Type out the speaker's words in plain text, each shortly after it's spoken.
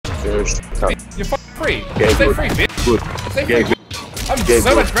You're fucking free. Stay free, bitch. Good. Stay free. Good. I'm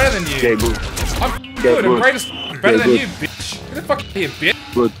so much better than you. Good. I'm good. I'm better than you, bitch. Get the fuck out of here,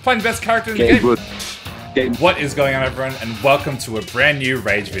 bitch. Good. Playing the best character in the game. Good. What is going on, everyone, and welcome to a brand new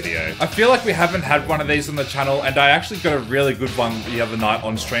Rage video. I feel like we haven't had one of these on the channel, and I actually got a really good one the other night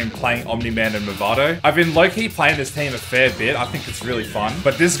on stream playing Omni-Man and Movado. I've been low-key playing this team a fair bit. I think it's really fun.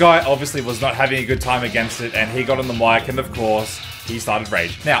 But this guy obviously was not having a good time against it, and he got on the mic, and of course, he started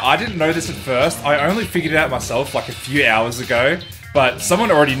Rage. Now, I didn't know this at first. I only figured it out myself like a few hours ago. But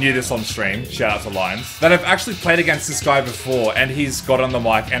someone already knew this on stream, shout out to Lions, that I've actually played against this guy before, and he's got on the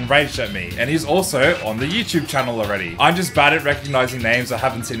mic and raged at me. And he's also on the YouTube channel already. I'm just bad at recognizing names. I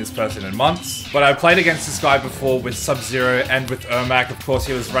haven't seen this person in months. But I played against this guy before with Sub-Zero and with Ermac. Of course,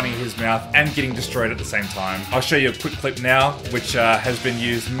 he was running his mouth and getting destroyed at the same time. I'll show you a quick clip now, which has been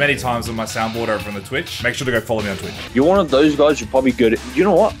used many times on my soundboard over on the Twitch. Make sure to go follow me on Twitch. You're one of those guys who probably go to, you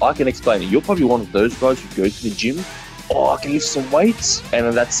know what? I can explain it. You're probably one of those guys who go to the gym. Oh, I can lift some weights, and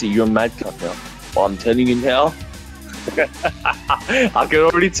then that's it. You're a mad cunt now. Well, I'm telling you now. I can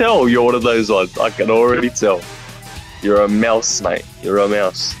already tell you're one of those ones. I can already tell. You're a mouse, mate. You're a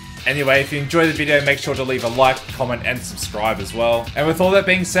mouse. Anyway, if you enjoyed the video, make sure to leave a like, comment, and subscribe as well. And with all that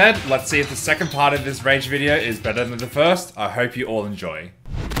being said, let's see if the second part of this Rage video is better than the first. I hope you all enjoy.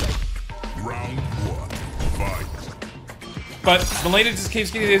 Round 1, fight. But Melina just keeps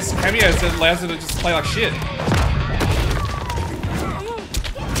getting these cameos that allows her to just play like shit.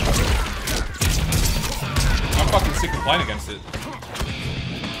 I'm fucking sick of playing against it.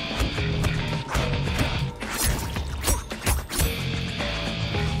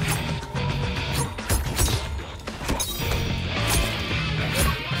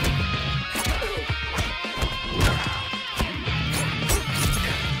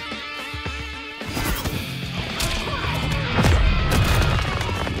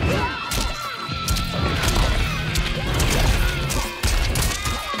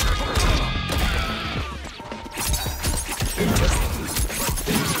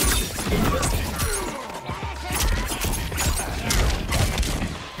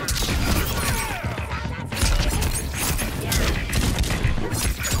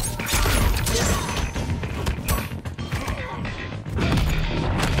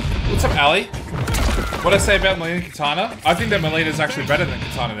 What's up, Ali? What'd I say about Melina and Katana? I think that Melina's actually better than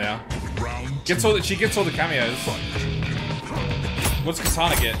Katana now. She gets all the cameos. What's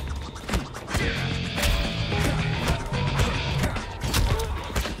Katana get?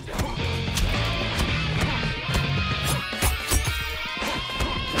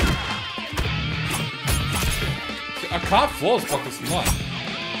 I can't flawless block this one.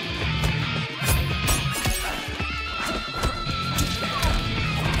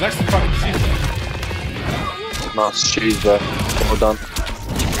 It's actually fucking cheesy. Nice cheese, bro. Well done.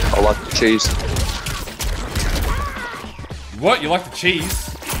 I like the cheese. What? You like the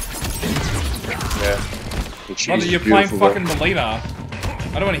cheese? Yeah. The cheese Brother, you're playing fucking Melina.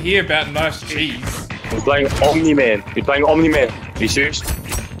 I don't want to hear about nice cheese. You're playing Omni-Man. You're playing Omni-Man. Are you serious?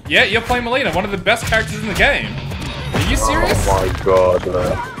 Yeah, you're playing Melina, one of the best characters in the game. Are you serious? Oh my god, bro.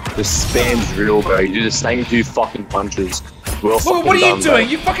 The spam's real, bro. You do the same 2 fucking punches. Well, what are you doing?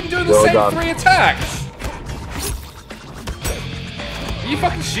 You're fucking doing the same 3 attacks. Are you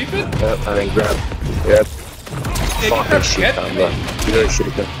fucking stupid? Yep, and then grab. Yep. Yeah, fucking shit, bro. You're a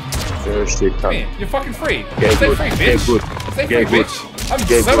shit, cunt. You're a shit, cunt. You're fucking free. Get Stay good. free, bitch. Get good. Stay Get free, good. bitch. I'm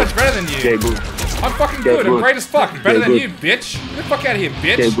Get so good. much better than you. Get good. I'm fucking Get good. I'm good. great as fuck. Better Get than good. you, bitch. Get the fuck out of here,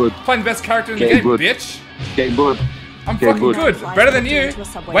 bitch. Get good. Playing the best character in the Get game, good. bitch. Get good. I'm Get fucking good. good. Better than you.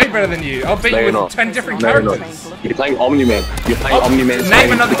 Way better than you. I'll beat No, you you're with not. 10 different No, you're not. characters. You're playing Omni-Man. You're playing Omni-Man.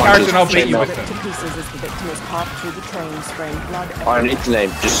 Name another character and I'll beat you with them. Alright, it's name.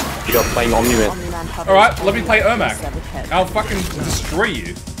 Just, you're playing Omni-Man. Alright, let me play Ermac. I'll fucking destroy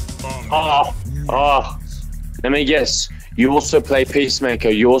you. Let me guess. You also play Peacemaker.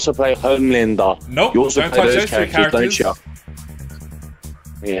 You also play Homelander. Nope, You also don't play touch those those 3 characters, characters.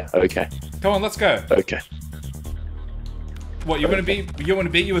 don't you? Yeah, okay. Come on, let's go. Okay. What, you want to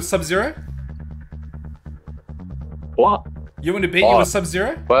beat you with Sub-Zero? What? You want to beat you with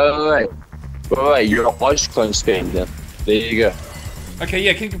Sub-Zero? Wait. You're an ice clone spam then. There you go. Okay,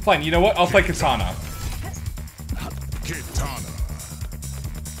 yeah, can't complain. You know what? I'll play Katana.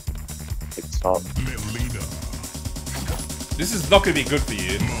 Melina. This is not going to be good for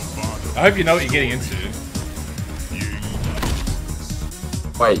you. I hope you know what you're getting into.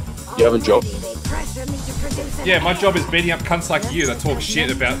 Wait, you have a job? Yeah, my job is beating up cunts like you that talk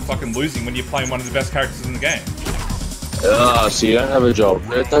shit about fucking losing when you're playing one of the best characters in the game. So you don't have a job.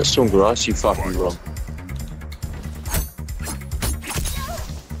 That's some grass, you fucking wrong.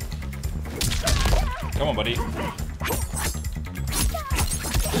 Come on, buddy.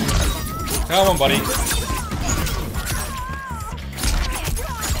 Come on, buddy.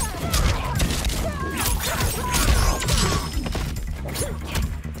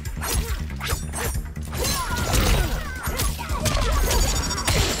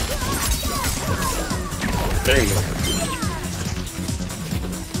 There you go.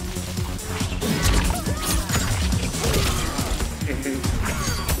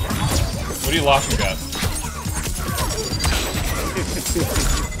 What are you laughing at?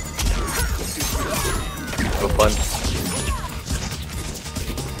 For fun.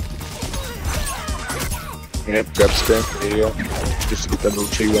 Yep, grab spin. There you go. Just to get that little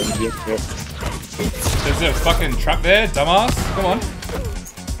tree one here. Yep. There's a fucking trap there, dumbass. Come on.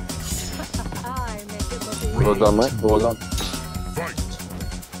 Well done, mate. Well done. Fight.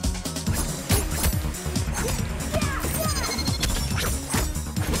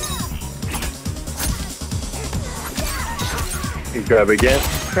 You grab again.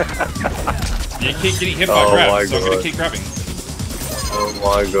 You keep getting hit by Oh my grabs, so I'm gonna God. keep grabbing. Oh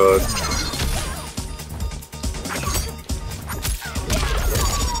my god.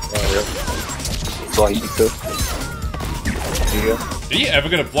 Oh, yeah. So I eat too. There you go. Are you ever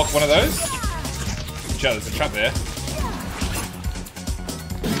gonna block one of those? There's a trap there.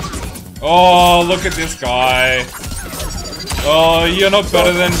 Oh, look at this guy. Oh, you're not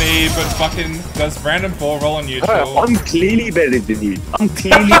better than me, but fucking does random ball roll on you too. I'm clearly better than you. I'm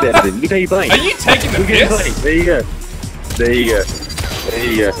clearly better than you. Look how you playing. Are you taking the Look how you piss? playing. There you go. There you go. There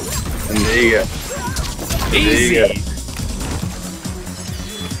you go. And there you go. Easy. There you go.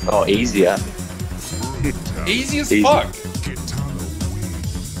 Oh, easier. Easy as Easy. fuck.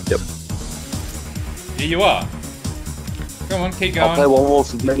 Yep. Here you are. Come on, keep I'll play going. one more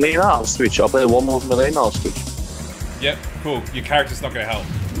with Melina, I'll switch. I'll play one more with Melina, I'll switch. Yep, cool. Your character's not gonna help.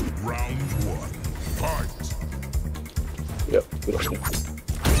 Round one. Fight. Yep, good on you.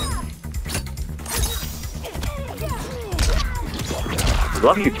 You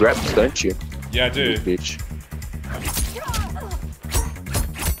like your grabs, don't you? Yeah, I do. Bitch.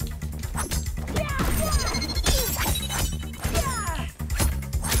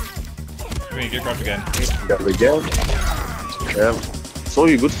 Come here, get grabbed again. Grab again. Yeah. That's all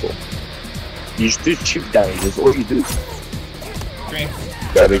you're good for. You just do chip damage, that's all you do. Come here.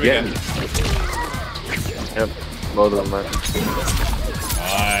 Grab again. Yep. Well done, man. Nice.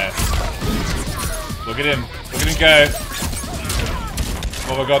 Look at him. Look at him go.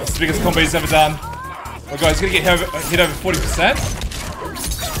 Oh my god, it's the biggest combo he's ever done. Oh my god, he's gonna get hit over 40%.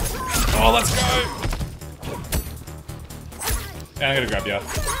 Oh, let's go. And I'm gonna grab you. Yeah.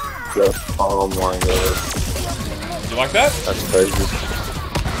 Oh my god. You like that? That's crazy.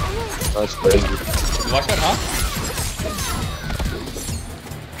 That's crazy. You like that, huh?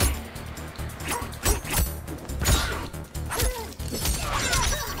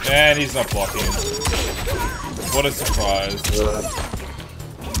 And he's not blocking. What a surprise.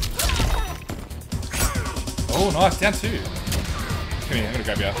 Oh, nice. Down two. Come here, I'm gonna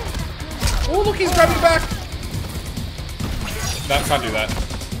grab you. Oh, look, he's grabbing back. No, can't do that.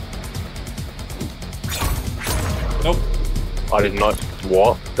 Nope. I did not.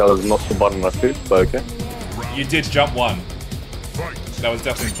 What? That was not the button I fit, but okay. You did jump one. That was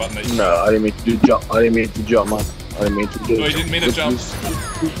definitely the button that you... No, I didn't mean to do jump. I didn't mean to jump, man. I didn't mean to do. Oh, you didn't mean to jump.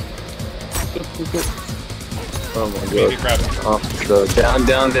 Oh my Come here, god. grab. So down,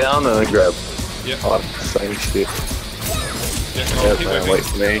 down, down, and then grab. Yep. Oh, same shit. Yeah, come on, Yep, keep man, moving. wait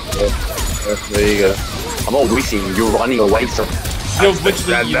for me. Yep. Yep, there you go. I'm not whizzing, you're running away from. You That's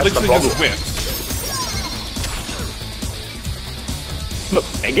literally the just problem. whipped. Look,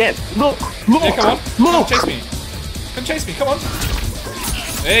 again. Look, look, Yeah, come on. Come on, look. chase me. Come chase me, come on.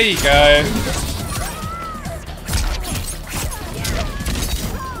 There you go.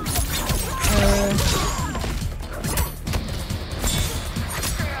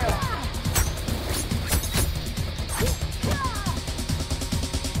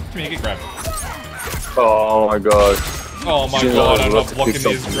 Come here, get grabbed. Oh my god. Oh my Shit, god, I'm let's not blocking pick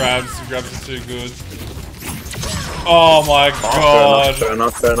these something. grabs. The grabs are too good. Oh my Oh, god. fair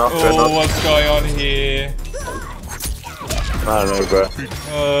enough, fair enough, fair Oh, enough. what's going on here? I don't know, bro.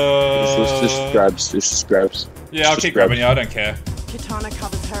 Just grabs, just grabs. Yeah, I'll Just keep grabs. grabbing you, I don't care. Katana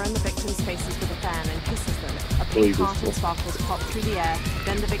covers her and the victim's faces with a fan and kisses them. A Really pink good heart and sparkles pop through the air.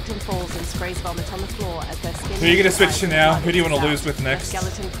 Then the victim falls and sprays vomit on the floor as their skin. Who are you gonna and switch to eyes now? blood Who do you wanna oozes lose out. with Their next?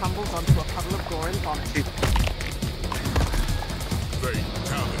 skeleton crumbles onto a puddle of gore and vomit. Fatality.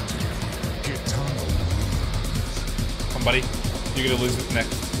 Katana. Come on, buddy. You're gonna lose with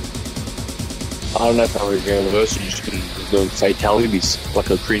next. I don't know if I'm going to reverse it, just gonna do fatalities like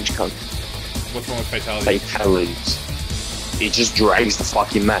a cringe cunt. What's wrong with fatalities? Fatalities. It just drags the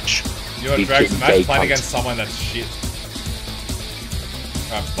fucking match. You know what You drags the gay match? Playing cunt. against someone that's shit.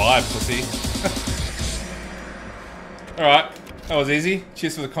 Alright, bye, pussy. Alright, that was easy.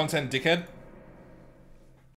 Cheers for the content, dickhead.